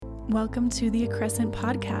Welcome to the Accrescent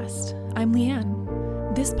Podcast. I'm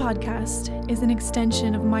Leanne. This podcast is an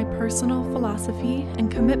extension of my personal philosophy and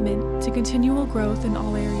commitment to continual growth in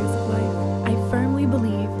all areas of life. I firmly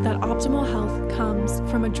believe that optimal health comes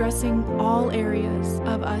from addressing all areas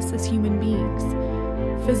of us as human beings: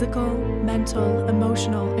 physical, mental,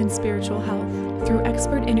 emotional, and spiritual health. Through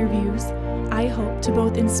expert interviews, I hope to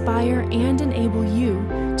both inspire and enable you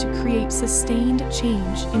to create sustained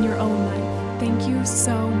change in your own life. Thank you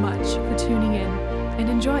so much for tuning in and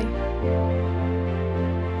enjoy.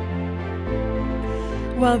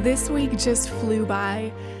 Well, this week just flew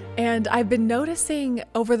by, and I've been noticing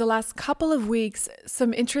over the last couple of weeks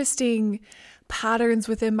some interesting patterns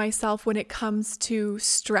within myself when it comes to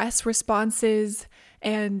stress responses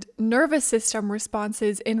and nervous system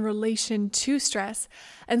responses in relation to stress.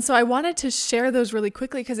 And so I wanted to share those really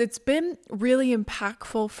quickly because it's been really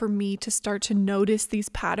impactful for me to start to notice these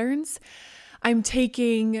patterns. I'm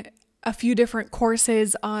taking a few different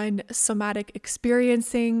courses on somatic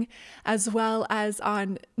experiencing, as well as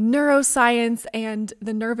on neuroscience and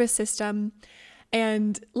the nervous system.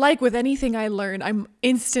 And like with anything I learn, I'm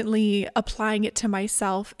instantly applying it to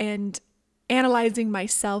myself and analyzing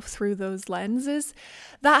myself through those lenses.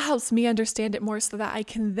 That helps me understand it more so that I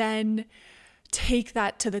can then take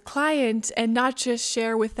that to the client and not just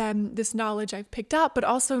share with them this knowledge I've picked up, but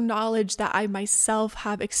also knowledge that I myself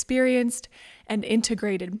have experienced and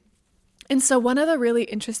integrated. And so one of the really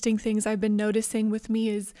interesting things I've been noticing with me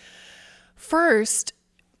is, first,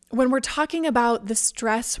 when we're talking about the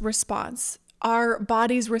stress response, our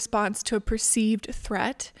body's response to a perceived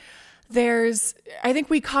threat, I think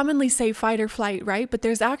we commonly say fight or flight, right? But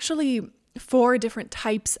there's actually 4 different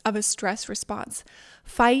types of a stress response: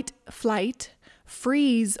 fight, flight,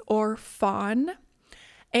 freeze, or fawn.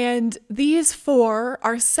 And these 4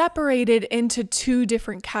 are separated into 2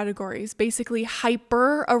 different categories, basically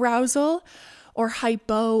hyperarousal or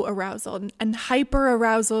hypoarousal. And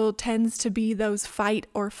hyperarousal tends to be those fight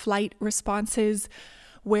or flight responses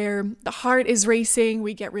where the heart is racing,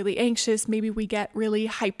 we get really anxious, maybe we get really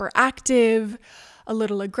hyperactive, a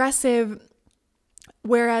little aggressive.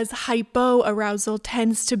 Whereas hypoarousal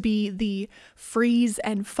tends to be the freeze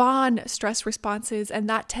and fawn stress responses, and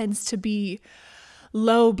that tends to be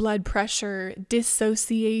low blood pressure,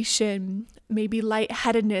 dissociation, maybe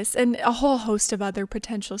lightheadedness, and a whole host of other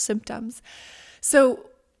potential symptoms. So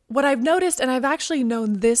what I've noticed, and I've actually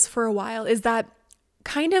known this for a while, is that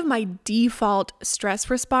kind of my default stress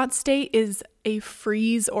response state is a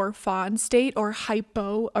freeze or fawn state or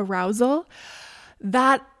hypoarousal.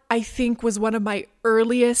 That, I think, was one of my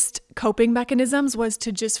earliest coping mechanisms, was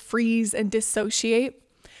to just freeze and dissociate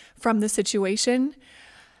from the situation.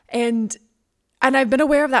 And I've been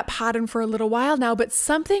aware of that pattern for a little while now, but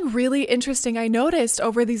something really interesting I noticed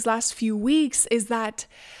over these last few weeks is that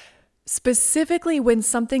specifically when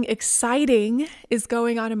something exciting is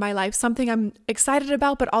going on in my life, something I'm excited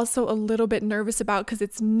about, but also a little bit nervous about because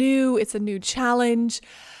it's new, it's a new challenge,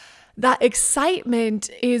 that excitement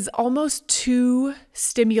is almost too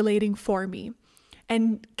stimulating for me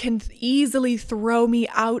and can easily throw me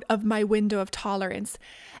out of my window of tolerance.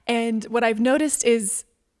 And what I've noticed is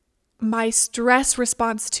my stress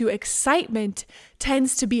response to excitement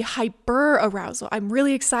tends to be hyperarousal. I'm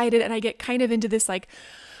really excited and I get kind of into this like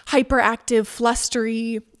hyperactive,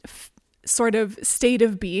 flustery sort of state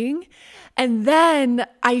of being. And then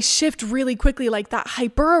I shift really quickly, like that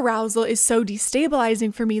hyperarousal is so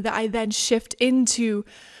destabilizing for me that I then shift into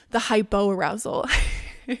the hypoarousal.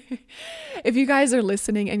 If you guys are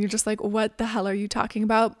listening and you're just like, what the hell are you talking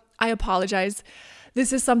about? I apologize.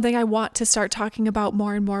 This is something I want to start talking about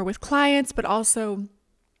more and more with clients, but also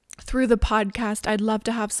through the podcast. I'd love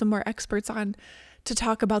to have some more experts on to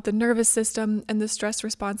talk about the nervous system and the stress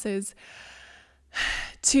responses.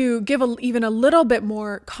 To give even a little bit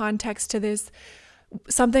more context to this,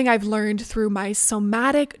 something I've learned through my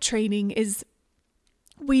somatic training is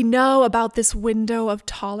we know about this window of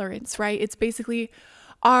tolerance, right? It's basically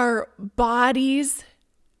our body's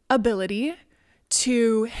ability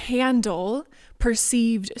to handle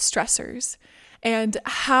perceived stressors. And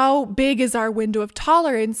how big is our window of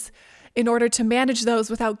tolerance in order to manage those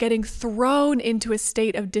without getting thrown into a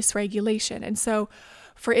state of dysregulation? And so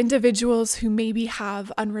for individuals who maybe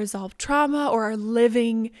have unresolved trauma or are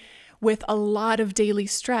living with a lot of daily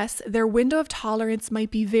stress, their window of tolerance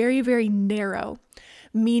might be very, very narrow,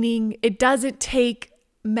 meaning it doesn't take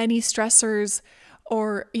many stressors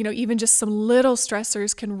or, even just some little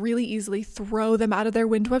stressors can really easily throw them out of their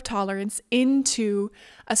window of tolerance into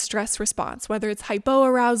a stress response, whether it's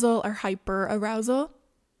hypoarousal or hyperarousal.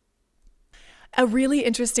 A really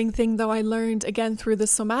interesting thing, though, I learned again through the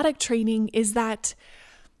somatic training is that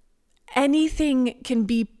anything can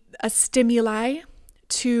be a stimuli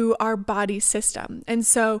to our body system. And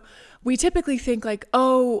so we typically think like,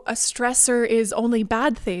 oh, a stressor is only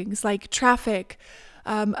bad things like traffic,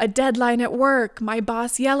 a deadline at work, my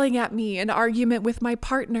boss yelling at me, an argument with my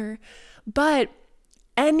partner. But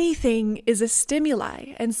anything is a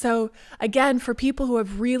stimuli. And so again, for people who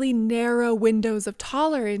have really narrow windows of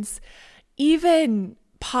tolerance, even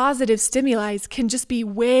positive stimuli can just be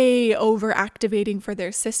way over activating for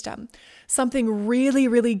their system. Something really,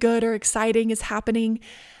 really good or exciting is happening,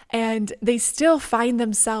 and they still find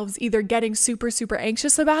themselves either getting super, super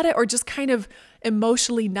anxious about it or just kind of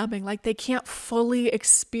emotionally numbing, like they can't fully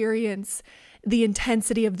experience the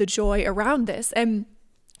intensity of the joy around this. And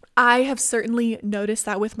I have certainly noticed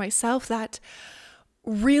that with myself, that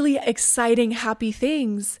really exciting, happy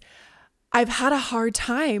things, I've had a hard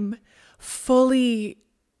time fully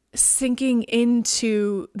sinking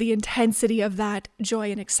into the intensity of that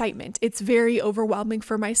joy and excitement. It's very overwhelming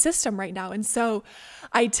for my system right now. And so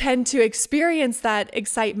I tend to experience that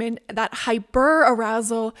excitement, that hyper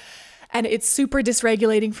arousal, and it's super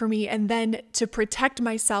dysregulating for me. And then to protect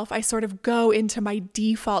myself, I sort of go into my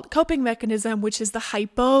default coping mechanism, which is the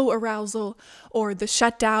hypo arousal or the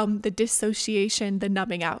shutdown, the dissociation, the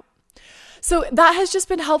numbing out. So that has just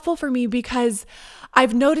been helpful for me because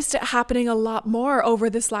I've noticed it happening a lot more over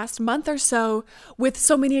this last month or so with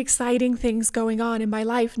so many exciting things going on in my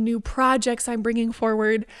life, new projects I'm bringing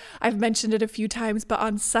forward. I've mentioned it a few times, but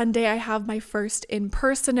on Sunday I have my first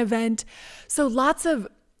in-person event. So lots of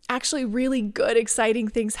actually really good, exciting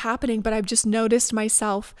things happening, but I've just noticed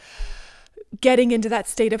myself getting into that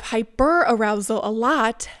state of hyper arousal a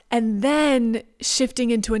lot and then shifting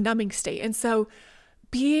into a numbing state. And so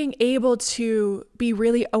being able to be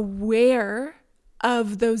really aware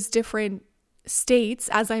of those different states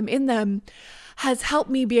as I'm in them has helped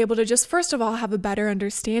me be able to just, first of all, have a better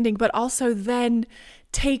understanding, but also then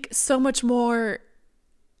take so much more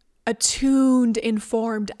attuned,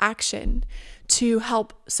 informed action to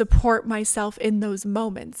help support myself in those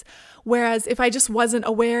moments. Whereas if I just wasn't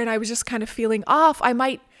aware and I was just kind of feeling off, I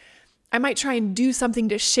might try and do something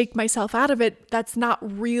to shake myself out of it. That's not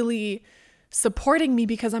really supporting me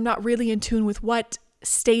because I'm not really in tune with what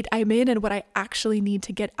state I'm in and what I actually need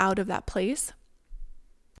to get out of that place.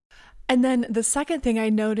 And then the second thing I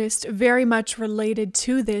noticed very much related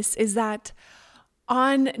to this is that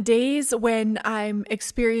on days when I'm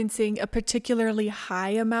experiencing a particularly high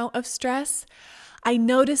amount of stress, I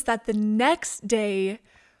notice that the next day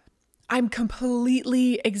I'm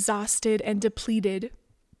completely exhausted and depleted.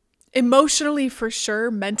 Emotionally for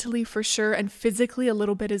sure, mentally for sure, and physically a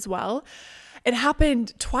little bit as well. It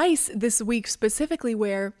happened twice this week specifically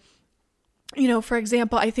where, for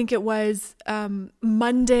example, I think it was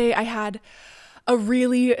Monday, I had a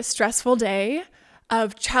really stressful day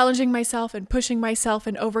of challenging myself and pushing myself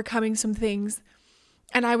and overcoming some things.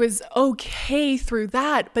 And I was okay through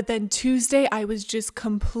that. But then Tuesday, I was just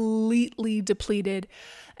completely depleted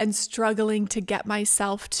and struggling to get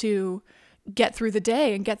myself to get through the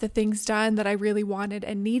day and get the things done that I really wanted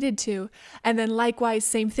and needed to. And then likewise,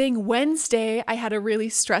 same thing. Wednesday, I had a really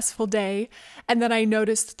stressful day. And then I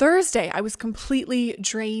noticed Thursday, I was completely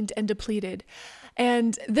drained and depleted.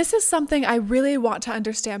 And this is something I really want to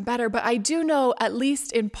understand better, but I do know, at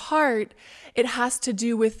least in part, it has to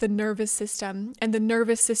do with the nervous system and the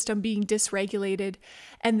nervous system being dysregulated,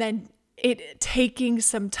 and then it taking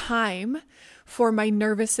some time for my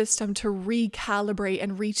nervous system to recalibrate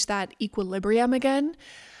and reach that equilibrium again.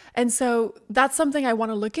 And so that's something I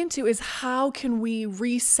want to look into, is how can we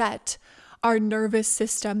reset our nervous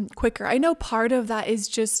system quicker? I know part of that is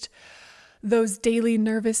just those daily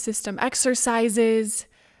nervous system exercises,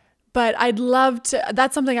 but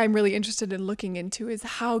that's something I'm really interested in looking into, is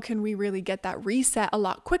how can we really get that reset a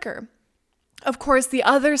lot quicker? Of course, the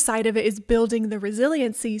other side of it is building the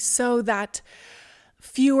resiliency so that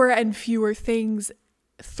fewer and fewer things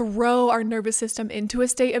throw our nervous system into a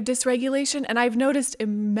state of dysregulation. And I've noticed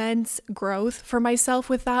immense growth for myself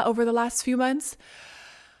with that over the last few months.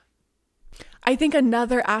 I think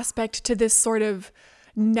another aspect to this sort of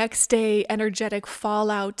next day energetic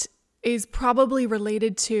fallout is probably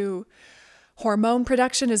related to hormone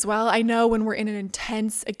production as well. I know when we're in an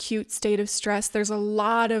intense, acute state of stress, there's a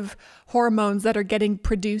lot of hormones that are getting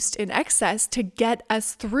produced in excess to get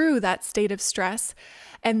us through that state of stress.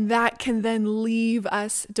 And that can then leave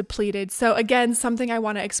us depleted. So again, something I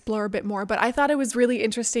want to explore a bit more, but I thought it was really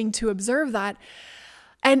interesting to observe that.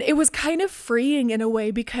 And it was kind of freeing in a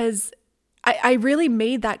way, because I really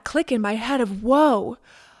made that click in my head of, whoa,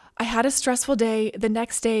 I had a stressful day, the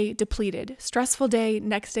next day depleted, stressful day,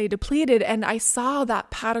 next day depleted. And I saw that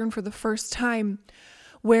pattern for the first time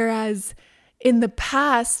Whereas in the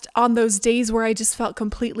past, on those days where I just felt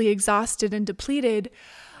completely exhausted and depleted,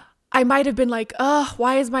 I might have been like, oh,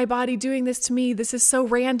 why is my body doing this to me? This is so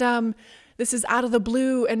random. This is out of the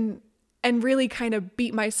blue, and really kind of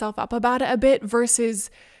beat myself up about it a bit, versus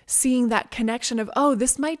seeing that connection of, oh,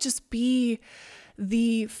 this might just be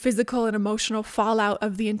the physical and emotional fallout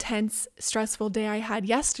of the intense, stressful day I had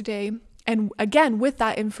yesterday. And again, with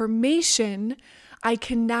that information, I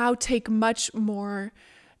can now take much more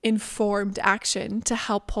informed action to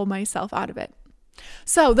help pull myself out of it.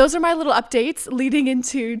 So those are my little updates leading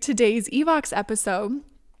into today's EVOX episode.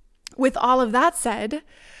 With all of that said,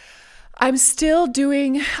 I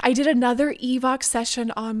did another EVOX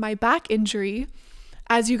session on my back injury.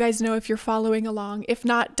 As you guys know, if you're following along, if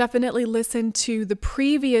not, definitely listen to the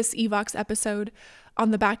previous EVOX episode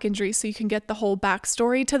on the back injury so you can get the whole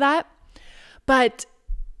backstory to that. But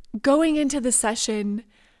going into the session,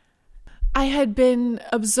 I had been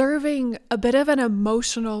observing a bit of an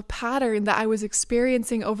emotional pattern that I was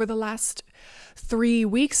experiencing over the last 3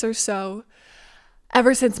 weeks or so,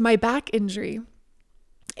 ever since my back injury.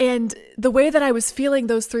 And the way that I was feeling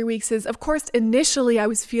those 3 weeks is, of course, initially I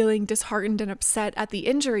was feeling disheartened and upset at the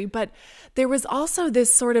injury, but there was also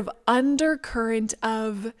this sort of undercurrent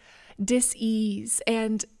of dis-ease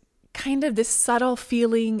and kind of this subtle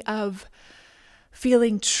feeling of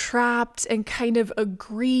feeling trapped and kind of a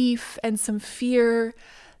grief and some fear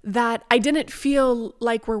that I didn't feel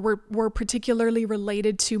like were particularly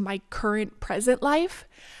related to my current present life.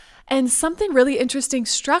 And something really interesting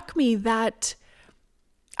struck me, that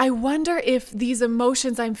I wonder if these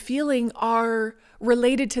emotions I'm feeling are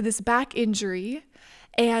related to this back injury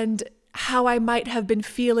and how I might have been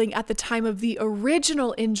feeling at the time of the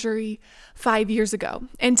original injury 5 years ago.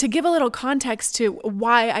 And to give a little context to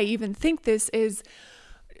why I even think this is,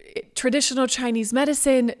 traditional Chinese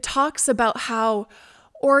medicine talks about how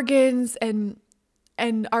organs and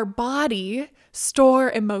our body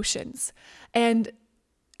store emotions. And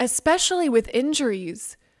especially with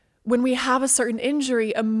injuries, when we have a certain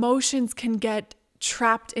injury, emotions can get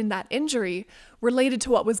trapped in that injury related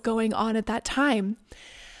to what was going on at that time.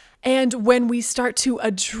 And when we start to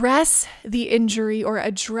address the injury or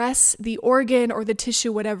address the organ or the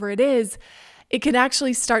tissue, whatever it is, it can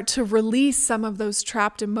actually start to release some of those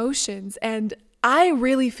trapped emotions. And I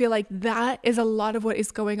really feel like that is a lot of what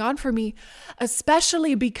is going on for me,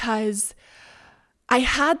 especially because I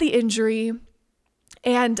had the injury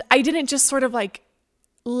and I didn't just sort of like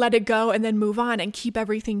let it go and then move on and keep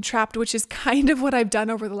everything trapped, which is kind of what I've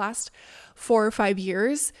done over the last 4 or 5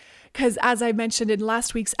 years. Because as I mentioned in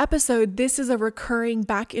last week's episode, this is a recurring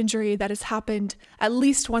back injury that has happened at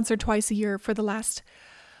least once or twice a year for the last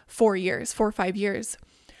 4 or 5 years.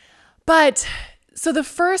 But so the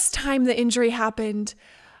first time the injury happened,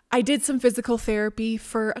 I did some physical therapy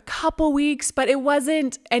for a couple weeks, but it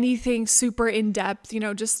wasn't anything super in-depth,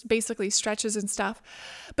 just basically stretches and stuff.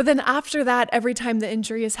 But then after that, every time the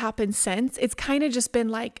injury has happened since, it's kind of just been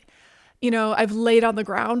like, I've laid on the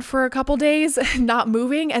ground for a couple days, not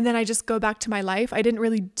moving, and then I just go back to my life. I didn't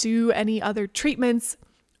really do any other treatments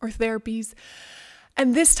or therapies.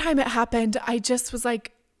 And this time it happened, I just was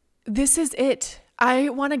like, this is it. I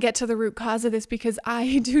want to get to the root cause of this because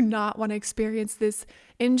I do not want to experience this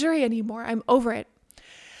injury anymore. I'm over it.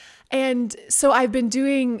 And so I've been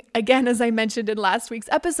doing, again, as I mentioned in last week's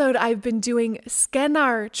episode, I've been doing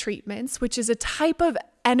scanar treatments, which is a type of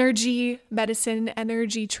energy medicine,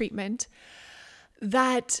 energy treatment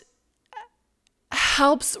that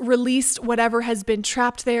helps release whatever has been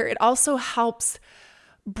trapped there. It also helps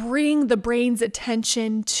bring the brain's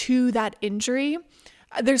attention to that injury.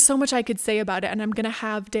 There's so much I could say about it, and I'm going to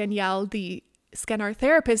have Danielle, the scanar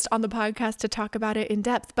therapist, on the podcast to talk about it in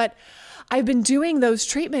depth. But I've been doing those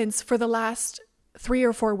treatments for the last 3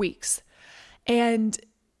 or 4 weeks. And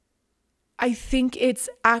I think it's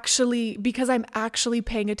actually because I'm actually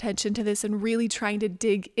paying attention to this and really trying to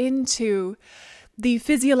dig into the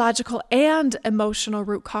physiological and emotional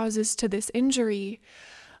root causes to this injury.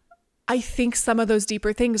 I think some of those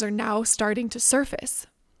deeper things are now starting to surface.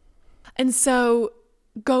 And so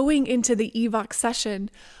going into the EVOX session,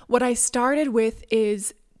 what I started with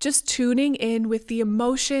is just tuning in with the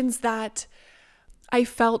emotions that I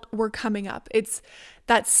felt were coming up. It's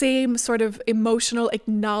that same sort of emotional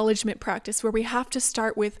acknowledgement practice where we have to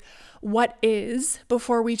start with what is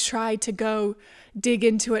before we try to go dig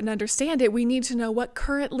into it and understand it. We need to know what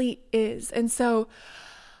currently is. And so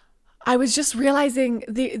I was just realizing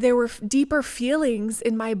there were deeper feelings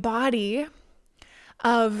in my body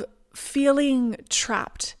of feeling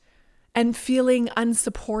trapped and feeling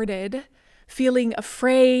unsupported, feeling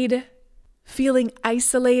afraid, feeling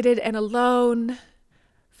isolated and alone,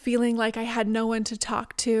 feeling like I had no one to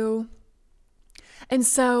talk to. And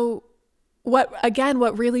so what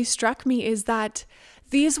really struck me is that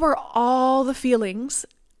these were all the feelings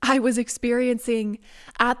I was experiencing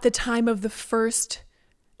at the time of the first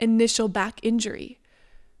initial back injury.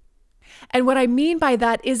 And what I mean by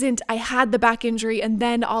that isn't I had the back injury and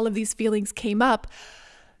then all of these feelings came up.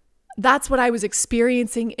 That's what I was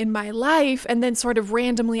experiencing in my life. And then sort of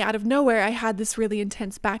randomly out of nowhere, I had this really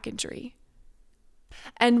intense back injury.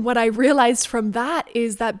 And what I realized from that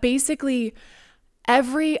is that basically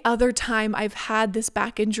every other time I've had this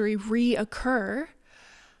back injury reoccur,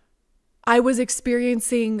 I was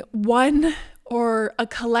experiencing one or a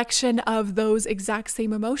collection of those exact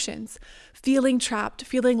same emotions: feeling trapped,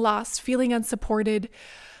 feeling lost, feeling unsupported,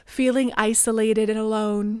 feeling isolated and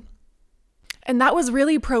alone. And that was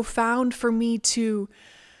really profound for me to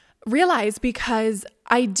realize, because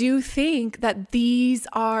I do think that these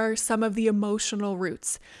are some of the emotional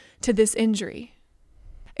roots to this injury.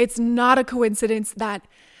 It's not a coincidence that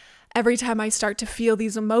every time I start to feel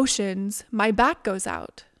these emotions, my back goes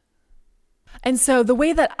out. And so the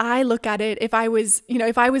way that I look at it, if I was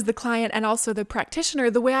the client and also the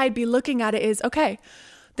practitioner, the way I'd be looking at it is, okay,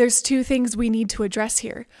 there's two things we need to address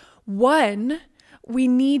here. One, we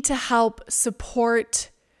need to help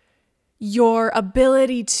support your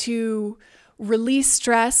ability to release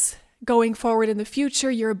stress going forward in the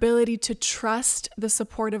future, your ability to trust the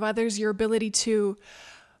support of others, your ability to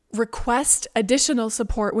request additional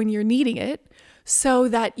support when you're needing it, so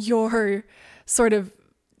that your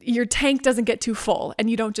tank doesn't get too full and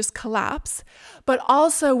you don't just collapse. But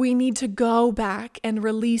also we need to go back and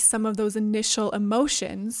release some of those initial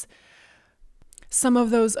emotions, some of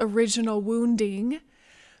those original wounding,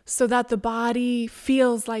 so that the body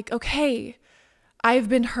feels like, okay, I've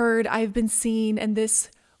been heard, I've been seen, and this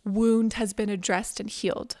wound has been addressed and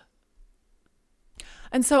healed.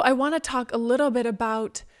 And so I want to talk a little bit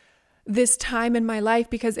about this time in my life,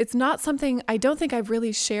 because it's not something I don't think I've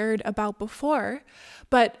really shared about before,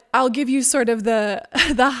 but I'll give you sort of the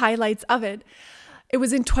highlights of it. It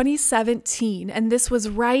was in 2017, and this was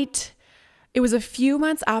it was a few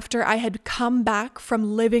months after I had come back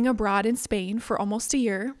from living abroad in Spain for almost a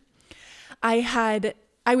year. I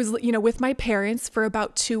was with my parents for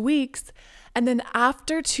about 2 weeks, and then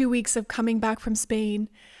after 2 weeks of coming back from Spain,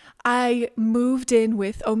 I moved in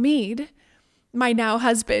with Omid, my now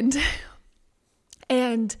husband.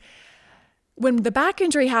 And when the back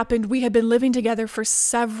injury happened, we had been living together for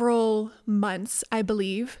several months, I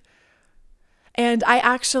believe. And I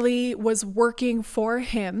actually was working for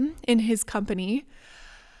him in his company.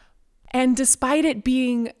 And despite it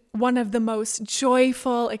being one of the most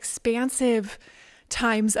joyful, expansive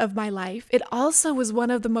times of my life, it also was one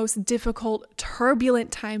of the most difficult,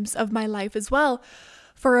 turbulent times of my life as well,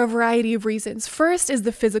 for a variety of reasons. First is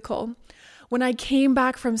the physical. When I came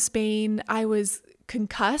back from Spain, I was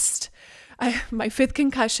concussed, my fifth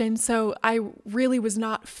concussion, so I really was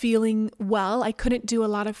not feeling well. I couldn't do a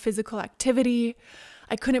lot of physical activity.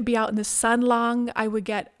 I couldn't be out in the sun long. I would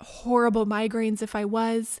get horrible migraines if I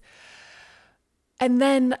was. And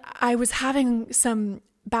then I was having some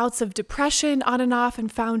bouts of depression on and off,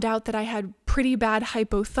 and found out that I had pretty bad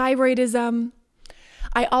hypothyroidism.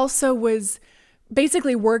 I also was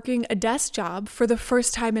basically working a desk job for the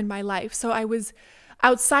first time in my life. So I was,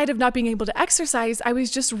 outside of not being able to exercise, I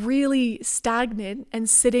was just really stagnant and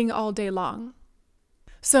sitting all day long.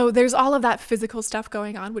 So there's all of that physical stuff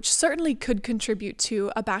going on, which certainly could contribute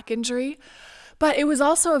to a back injury. But it was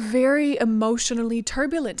also a very emotionally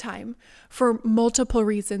turbulent time for multiple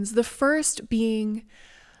reasons. The first being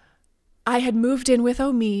I had moved in with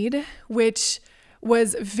Omid, which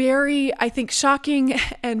was very, I think, shocking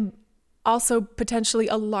and also potentially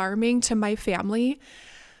alarming to my family,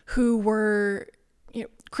 who were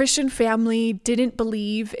Christian family, didn't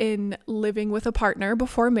believe in living with a partner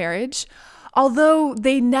before marriage. Although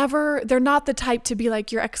they're not the type to be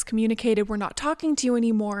like, you're excommunicated, we're not talking to you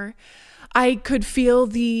anymore. I could feel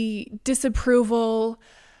the disapproval,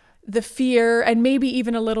 the fear, and maybe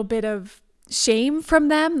even a little bit of shame from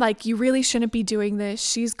them. Like, you really shouldn't be doing this.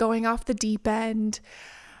 She's going off the deep end.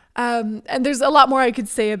 And there's a lot more I could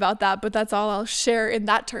say about that, but that's all I'll share in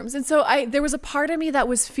that terms. And so there was a part of me that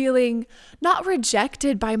was feeling not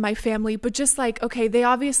rejected by my family, but just like, okay, they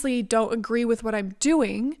obviously don't agree with what I'm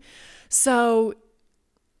doing. So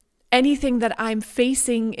anything that I'm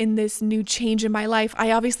facing in this new change in my life,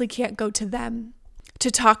 I obviously can't go to them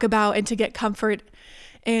to talk about and to get comfort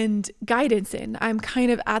and guidance in. I'm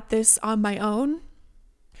kind of at this on my own.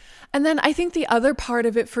 And then I think the other part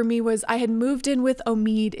of it for me was I had moved in with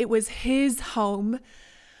Omid. It was his home.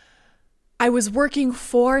 I was working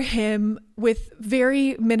for him with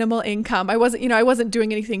very minimal income. I wasn't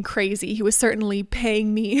doing anything crazy. He was certainly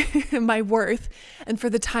paying me my worth and for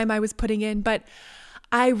the time I was putting in. But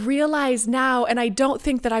I realize now, and I don't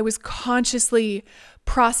think that I was consciously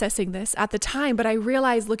processing this at the time, but I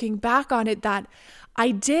realize looking back on it that I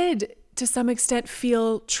did to some extent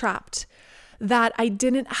feel trapped, that I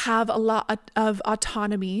didn't have a lot of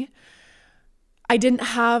autonomy. I didn't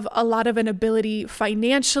have a lot of an ability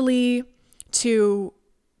financially to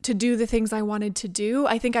do the things I wanted to do.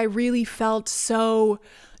 I think I really felt so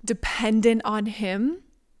dependent on him.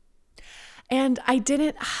 And I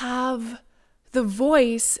didn't have the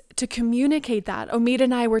voice to communicate that. Omid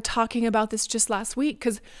and I were talking about this just last week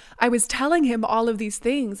because I was telling him all of these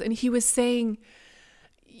things and he was saying,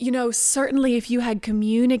 certainly if you had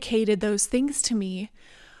communicated those things to me,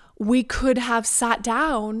 we could have sat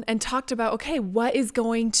down and talked about, okay, what is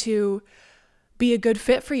going to be a good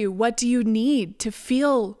fit for you? What do you need to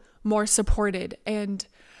feel more supported and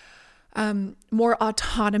more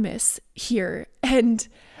autonomous here?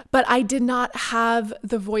 But I did not have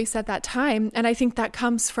the voice at that time. And I think that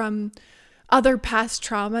comes from other past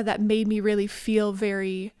trauma that made me really feel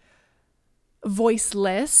very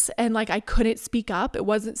voiceless and like I couldn't speak up. It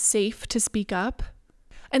wasn't safe to speak up.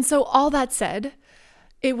 And so all that said,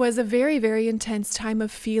 it was a very, very intense time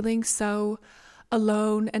of feeling so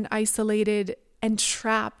alone and isolated and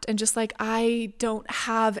trapped and just like I don't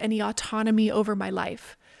have any autonomy over my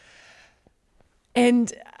life.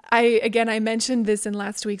 And I mentioned this in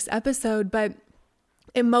last week's episode, but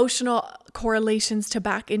emotional correlations to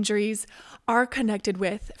back injuries are connected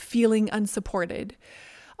with feeling unsupported.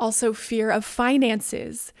 Also fear of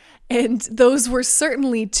finances. And those were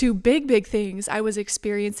certainly two big things I was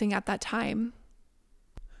experiencing at that time.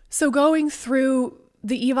 So going through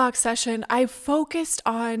the EVOX session, I focused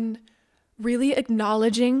on really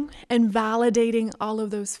acknowledging and validating all of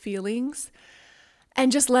those feelings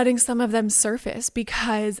and just letting some of them surface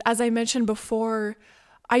because, as I mentioned before,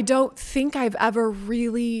 I don't think I've ever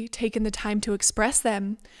really taken the time to express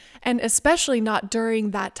them, and especially not during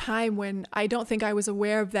that time when I don't think I was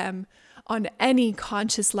aware of them on any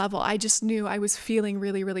conscious level. I just knew I was feeling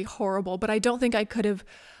really, really horrible, but I don't think I could have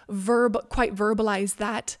quite verbalized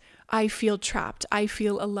that I feel trapped, I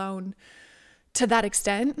feel alone to that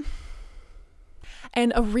extent.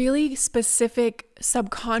 And a really specific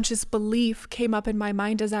subconscious belief came up in my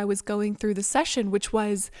mind as I was going through the session, which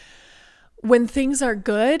was when things are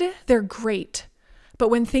good, they're great. But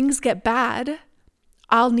when things get bad,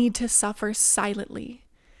 I'll need to suffer silently.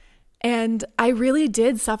 And I really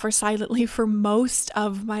did suffer silently for most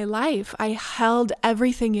of my life. I held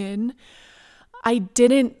everything in. I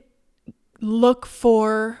didn't look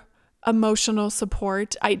for emotional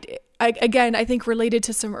support. I think related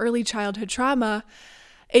to some early childhood trauma,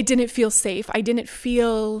 it didn't feel safe. I didn't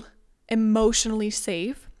feel emotionally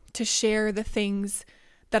safe to share the things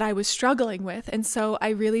that I was struggling with. And so I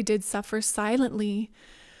really did suffer silently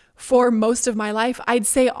for most of my life. I'd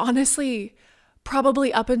say honestly,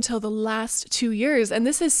 probably up until the last 2 years. And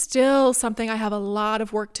this is still something I have a lot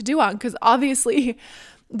of work to do on because obviously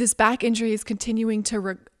this back injury is continuing to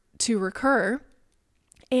recur.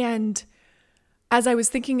 And as I was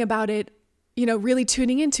thinking about it, really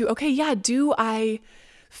tuning into, okay, yeah, do I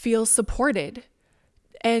feel supported?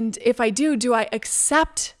 And if I do I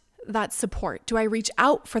accept that support? Do I reach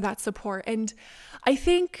out for that support? And I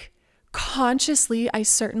think consciously, I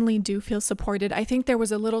certainly do feel supported. I think there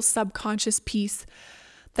was a little subconscious piece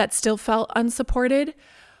that still felt unsupported.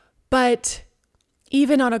 But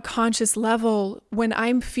even on a conscious level, when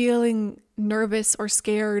I'm feeling nervous or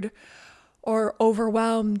scared or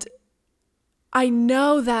overwhelmed, I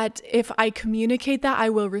know that if I communicate that, I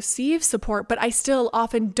will receive support, but I still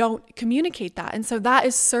often don't communicate that. And so that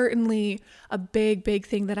is certainly a big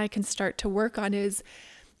thing that I can start to work on is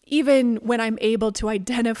even when I'm able to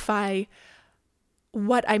identify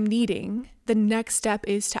what I'm needing, the next step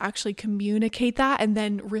is to actually communicate that and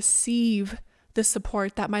then receive the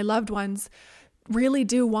support that my loved ones really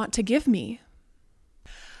do want to give me.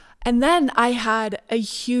 And then I had a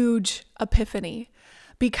huge epiphany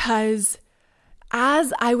because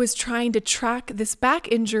as I was trying to track this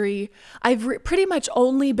back injury, I've pretty much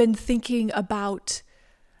only been thinking about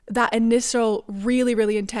that initial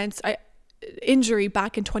really intense injury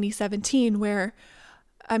back in 2017 where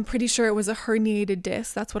I'm pretty sure it was a herniated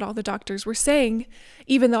disc. That's what all the doctors were saying,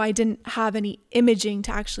 even though I didn't have any imaging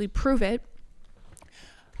to actually prove it.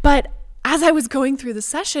 But as I was going through the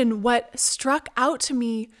session, what struck out to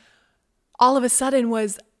me all of a sudden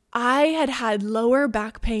was I had lower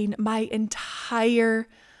back pain my entire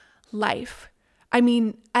life. I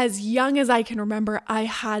mean, as young as I can remember, I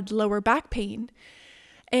had lower back pain.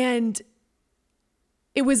 And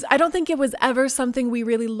I don't think it was ever something we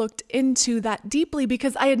really looked into that deeply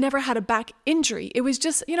because I had never had a back injury. It was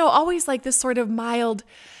just, always like this sort of mild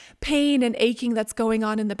pain and aching that's going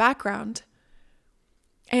on in the background.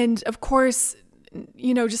 And of course,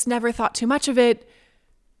 just never thought too much of it.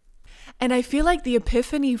 And I feel like the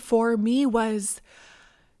epiphany for me was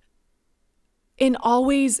in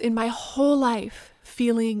my whole life,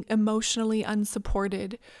 feeling emotionally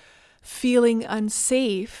unsupported, feeling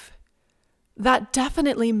unsafe, that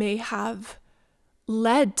definitely may have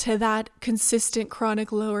led to that consistent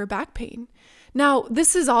chronic lower back pain. Now,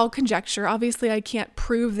 this is all conjecture. Obviously, I can't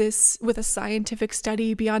prove this with a scientific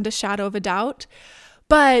study beyond a shadow of a doubt,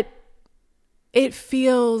 but it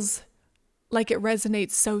feels like it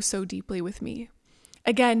resonates so deeply with me.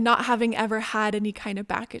 Again, not having ever had any kind of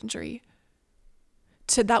back injury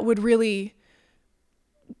that would really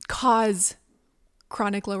cause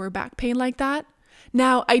chronic lower back pain like that.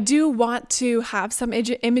 Now, I do want to have some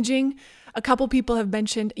imaging. A couple people have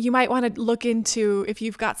mentioned you might want to look into if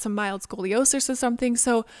you've got some mild scoliosis or something.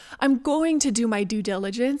 So I'm going to do my due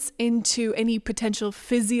diligence into any potential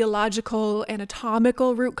physiological,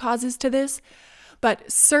 anatomical root causes to this.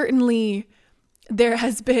 But certainly there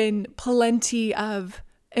has been plenty of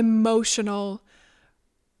emotional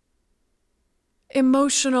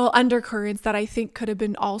undercurrents that I think could have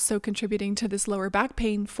been also contributing to this lower back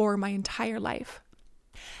pain for my entire life.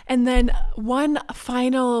 And then one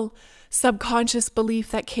final subconscious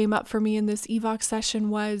belief that came up for me in this EVOX session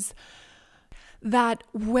was that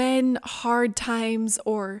when hard times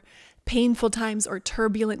or painful times or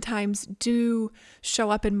turbulent times do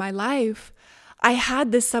show up in my life, I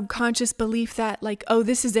had this subconscious belief that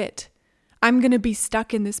this is it. I'm going to be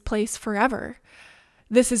stuck in this place forever.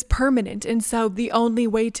 This is permanent. And so the only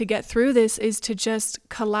way to get through this is to just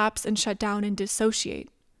collapse and shut down and dissociate.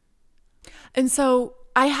 And so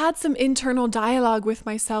I had some internal dialogue with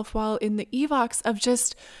myself while in the EVOX of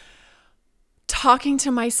just talking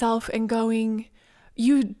to myself and going,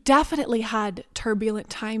 you definitely had turbulent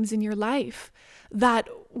times in your life that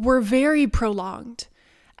were very prolonged.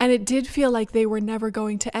 And it did feel like they were never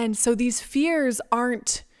going to end. So these fears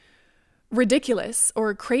aren't ridiculous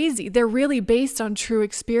or crazy. They're really based on true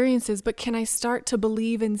experiences. But can I start to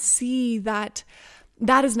believe and see that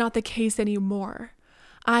that is not the case anymore?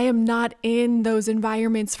 I am not in those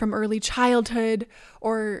environments from early childhood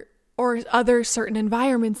or other certain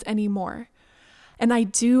environments anymore. And I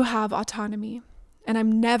do have autonomy and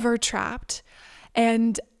I'm never trapped.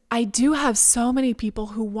 And I do have so many people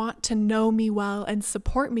who want to know me well and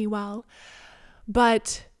support me well,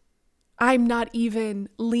 but I'm not even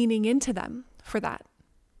leaning into them for that.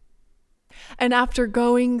 And after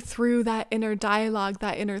going through that inner dialogue,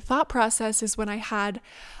 that inner thought process is when I had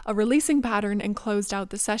a releasing pattern and closed out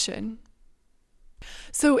the session.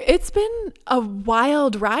 So it's been a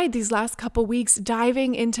wild ride these last couple weeks,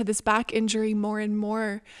 diving into this back injury more and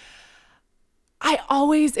more. I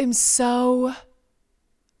always am so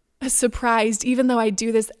surprised, even though I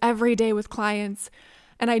do this every day with clients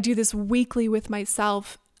and I do this weekly with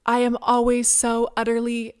myself, I am always so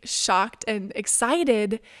utterly shocked and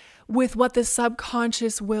excited with what the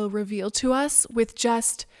subconscious will reveal to us with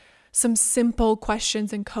just some simple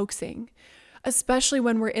questions and coaxing. Especially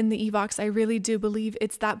when we're in the EVOX, I really do believe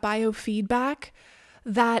it's that biofeedback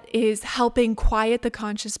that is helping quiet the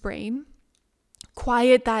conscious brain,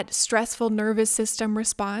 quiet that stressful nervous system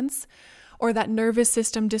response, or that nervous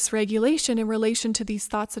system dysregulation in relation to these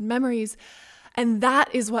thoughts and memories. And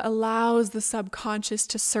that is what allows the subconscious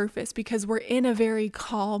to surface because we're in a very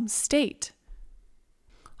calm state.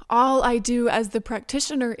 All I do as the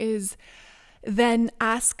practitioner is then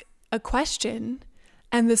ask a question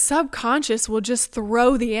and the subconscious will just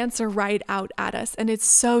throw the answer right out at us. And it's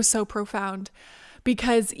so profound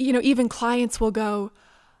because, even clients will go,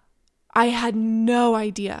 I had no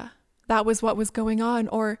idea that was what was going on,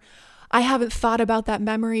 or I haven't thought about that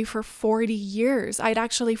memory for 40 years. I'd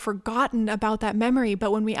actually forgotten about that memory.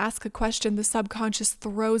 But when we ask a question, the subconscious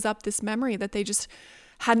throws up this memory that they just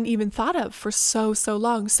hadn't even thought of for so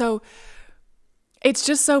long. So it's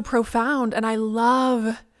just so profound. And I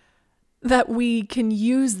love that we can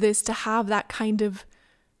use this to have that kind of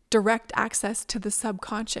direct access to the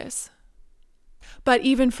subconscious. But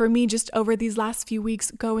even for me, just over these last few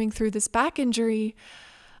weeks going through this back injury,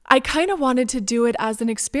 I kind of wanted to do it as an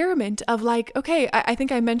experiment of okay, I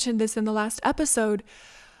think I mentioned this in the last episode.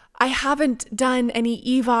 I haven't done any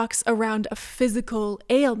EVOX around a physical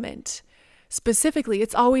ailment specifically.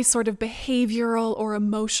 It's always sort of behavioral or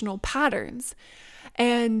emotional patterns.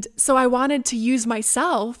 And so I wanted to use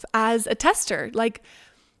myself as a tester. Like,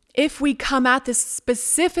 if we come at this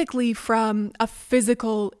specifically from a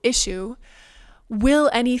physical issue, will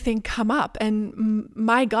anything come up? And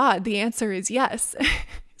my God, the answer is yes.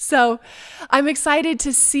 So I'm excited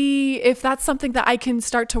to see if that's something that I can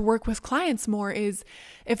start to work with clients more, is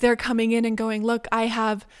if they're coming in and going, look, I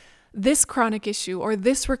have this chronic issue or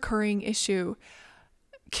this recurring issue.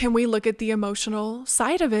 Can we look at the emotional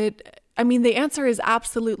side of it? I mean, the answer is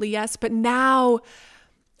absolutely yes, but now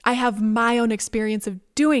I have my own experience of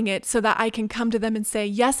doing it so that I can come to them and say,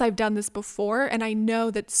 yes, I've done this before. And I know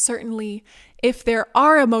that certainly if there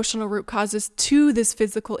are emotional root causes to this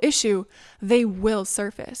physical issue, they will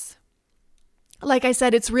surface. Like I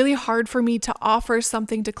said, it's really hard for me to offer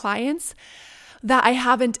something to clients that I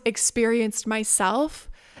haven't experienced myself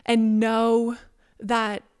and know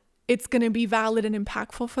that it's going to be valid and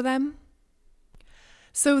impactful for them.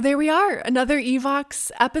 So there we are, another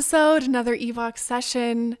EVOX episode, another EVOX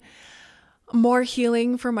session, more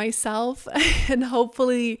healing for myself, and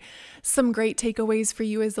hopefully some great takeaways for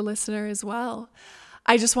you as a listener as well.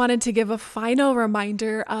 I just wanted to give a final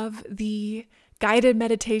reminder of the guided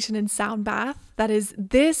meditation and sound bath that is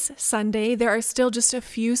this Sunday. There are still just a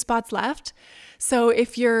few spots left. So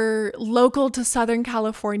if you're local to Southern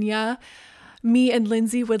California, me and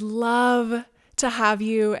Lindsay would love to have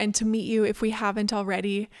you and to meet you if we haven't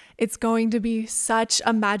already. It's going to be such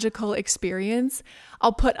a magical experience.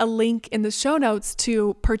 I'll put a link in the show notes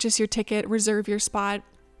to purchase your ticket, reserve your spot.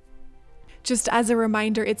 Just as a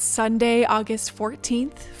reminder, it's Sunday, August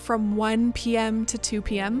 14th from 1 p.m. to 2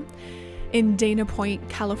 p.m. in Dana Point,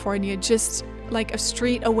 California, just like a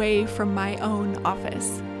street away from my own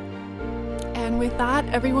office. And with that,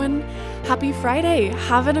 everyone, happy Friday.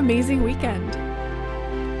 Have an amazing weekend.